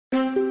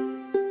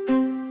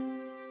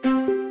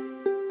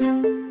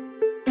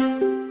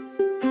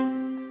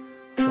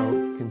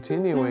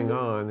continuing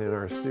on in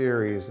our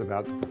series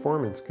about the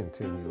performance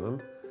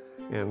continuum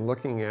and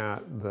looking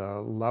at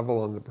the level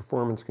on the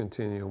performance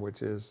continuum,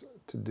 which is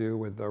to do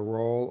with the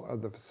role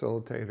of the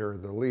facilitator or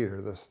the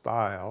leader, the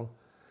style.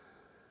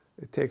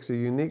 It takes a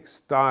unique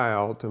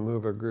style to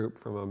move a group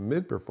from a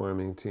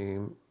mid-performing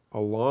team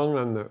along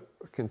on the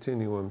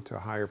continuum to a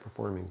higher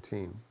performing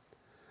team.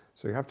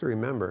 So you have to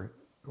remember,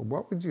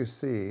 what would you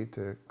see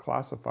to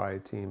classify a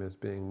team as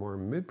being more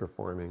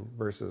mid-performing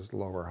versus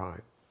low or high?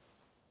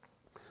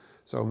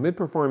 So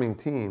mid-performing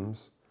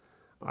teams,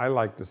 I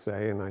like to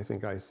say, and I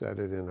think I said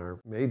it in our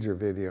major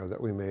video that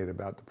we made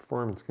about the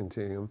performance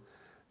continuum,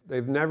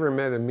 they've never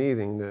met a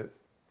meeting that,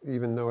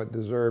 even though it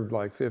deserved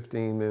like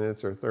 15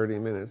 minutes or 30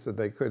 minutes, that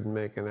they couldn't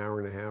make an hour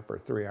and a half or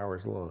 3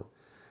 hours long.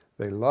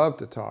 They love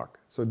to talk.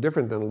 So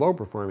different than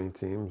low-performing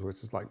teams,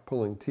 which is like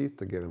pulling teeth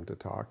to get them to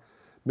talk,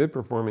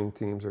 mid-performing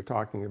teams are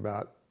talking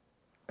about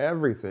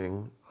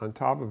everything on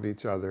top of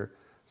each other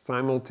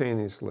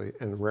simultaneously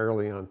and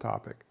rarely on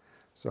topic.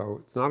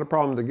 So it's not a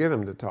problem to get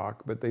them to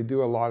talk, but they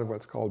do a lot of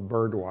what's called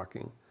bird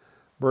walking.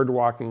 Bird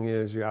walking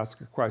is you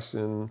ask a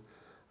question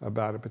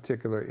about a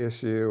particular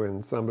issue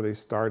and somebody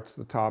starts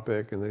the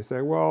topic and they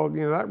say, well,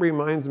 you know, that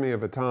reminds me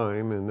of a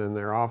time, and then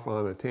they're off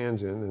on a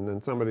tangent, and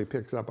then somebody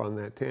picks up on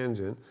that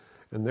tangent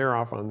and they're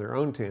off on their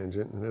own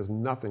tangent and it has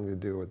nothing to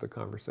do with the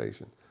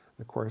conversation.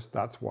 Of course,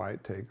 that's why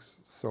it takes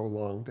so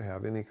long to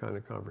have any kind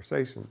of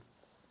conversation.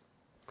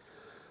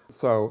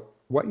 So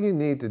what you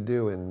need to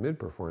do in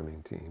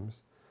mid-performing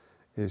teams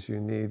is you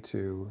need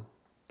to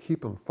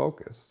keep them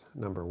focused,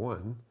 number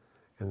one,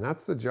 and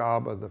that's the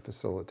job of the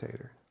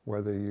facilitator.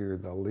 Whether you're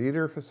the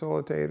leader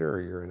facilitator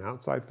or you're an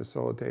outside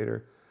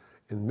facilitator,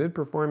 in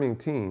mid-performing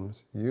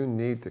teams, you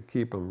need to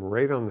keep them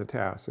right on the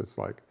task. It's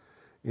like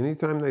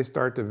anytime they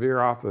start to veer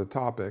off the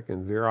topic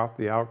and veer off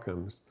the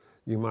outcomes,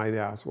 you might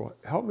ask, well,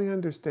 help me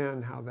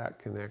understand how that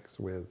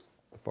connects with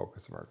the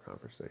focus of our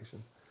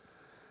conversation.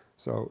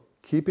 So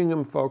keeping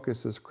them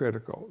focused is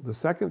critical. The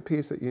second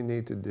piece that you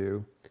need to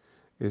do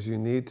is you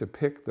need to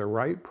pick the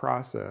right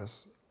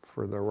process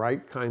for the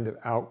right kind of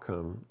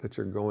outcome that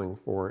you're going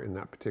for in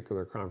that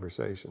particular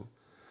conversation.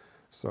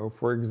 So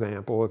for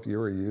example, if you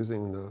were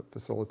using the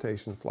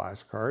facilitation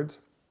flashcards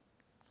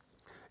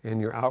and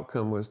your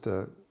outcome was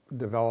to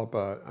develop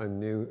a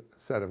new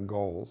set of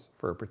goals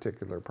for a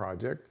particular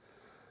project,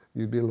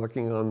 you'd be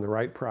looking on the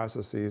right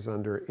processes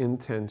under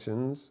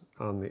intentions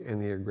on the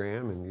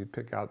Enneagram, and you'd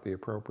pick out the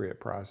appropriate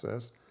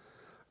process,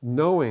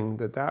 knowing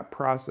that that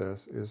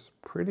process is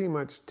pretty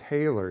much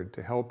tailored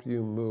to help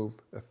you move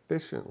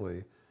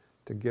efficiently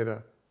to get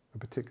a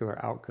particular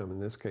outcome, in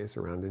this case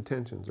around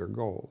intentions or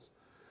goals.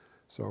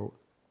 So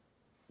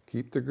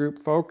keep the group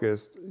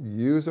focused,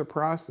 use a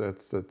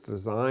process that's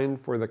designed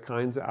for the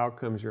kinds of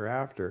outcomes you're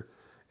after,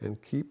 and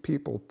keep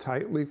people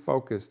tightly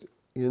focused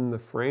in the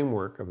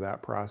framework of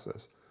that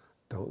process.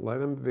 Don't let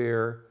them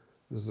veer.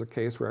 This is a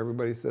case where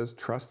everybody says,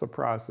 trust the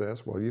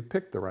process. Well, you've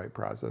picked the right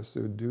process,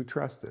 so do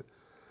trust it.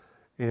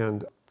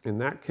 And in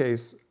that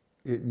case,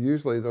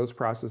 usually those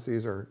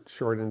processes are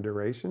short in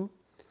duration.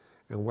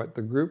 And what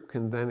the group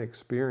can then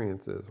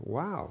experience is,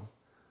 wow,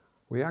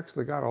 we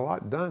actually got a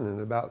lot done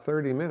in about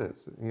 30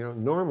 minutes. You know,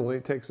 normally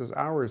it takes us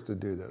hours to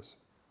do this.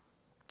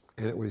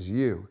 And it was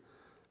you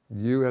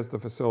as the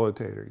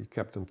facilitator. You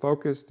kept them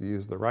focused, you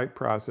used the right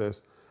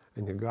process,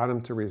 and you got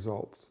them to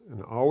results.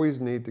 And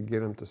always need to get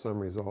them to some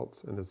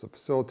results. And as a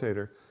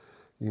facilitator,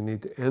 you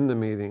need to end the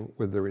meeting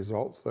with the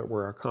results that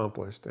were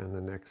accomplished and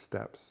the next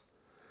steps.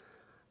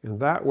 And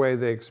that way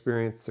they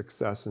experience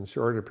success in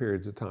shorter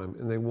periods of time,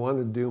 and they want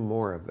to do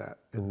more of that.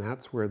 And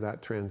that's where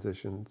that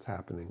transition is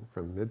happening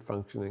from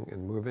mid-functioning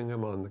and moving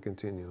them on the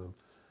continuum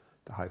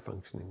to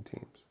high-functioning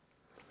teams.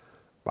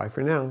 Bye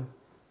for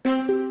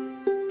now.